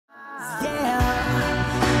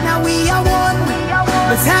Now we are one,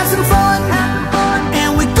 let's have some fun,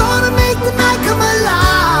 and we're gonna make the night come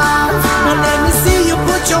alive. Now let me see you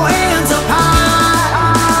put your hands up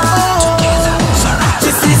high. Oh,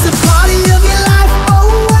 this is the party of your life.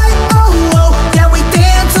 Oh, oh, oh, yeah, we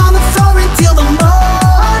dance on the floor until the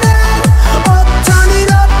morning. Oh, turn it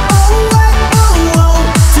up. Oh, oh, oh,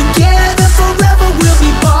 together forever we'll be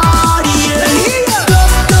partying.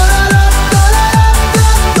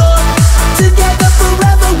 Together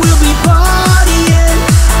forever we'll be partying.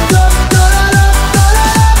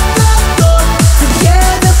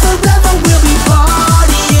 Together forever we'll be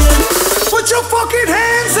partying. Put your fucking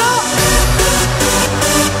hands up.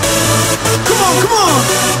 Come on, come on.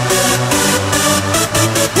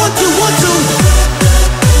 1, 2, 1, 2.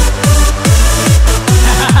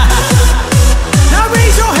 Now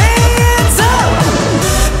raise your hands up.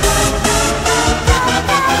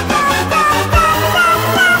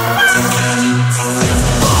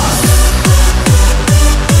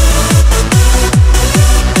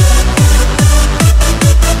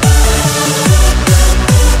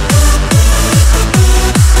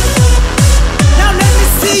 Now let me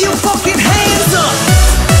see your fucking hands up.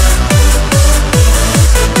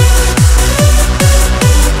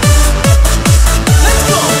 Let's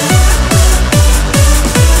go.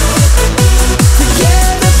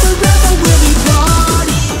 Together forever we'll be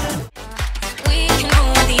partying. We can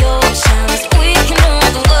rule the oceans, we can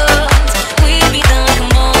rule the world, we'll be the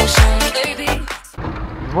commotion, baby.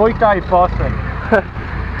 Dwójka i poszedł.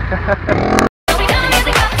 We gonna get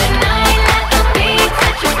the cup tonight, let the beat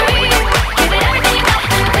set you free. Give it everything you got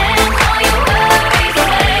and dance all your worries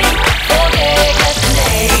away. Forget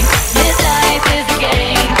yesterday, this life is a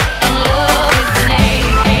game, and love is the name.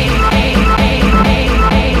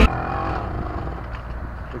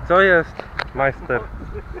 I co jest, majster?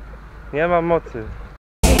 Nie mam mocy.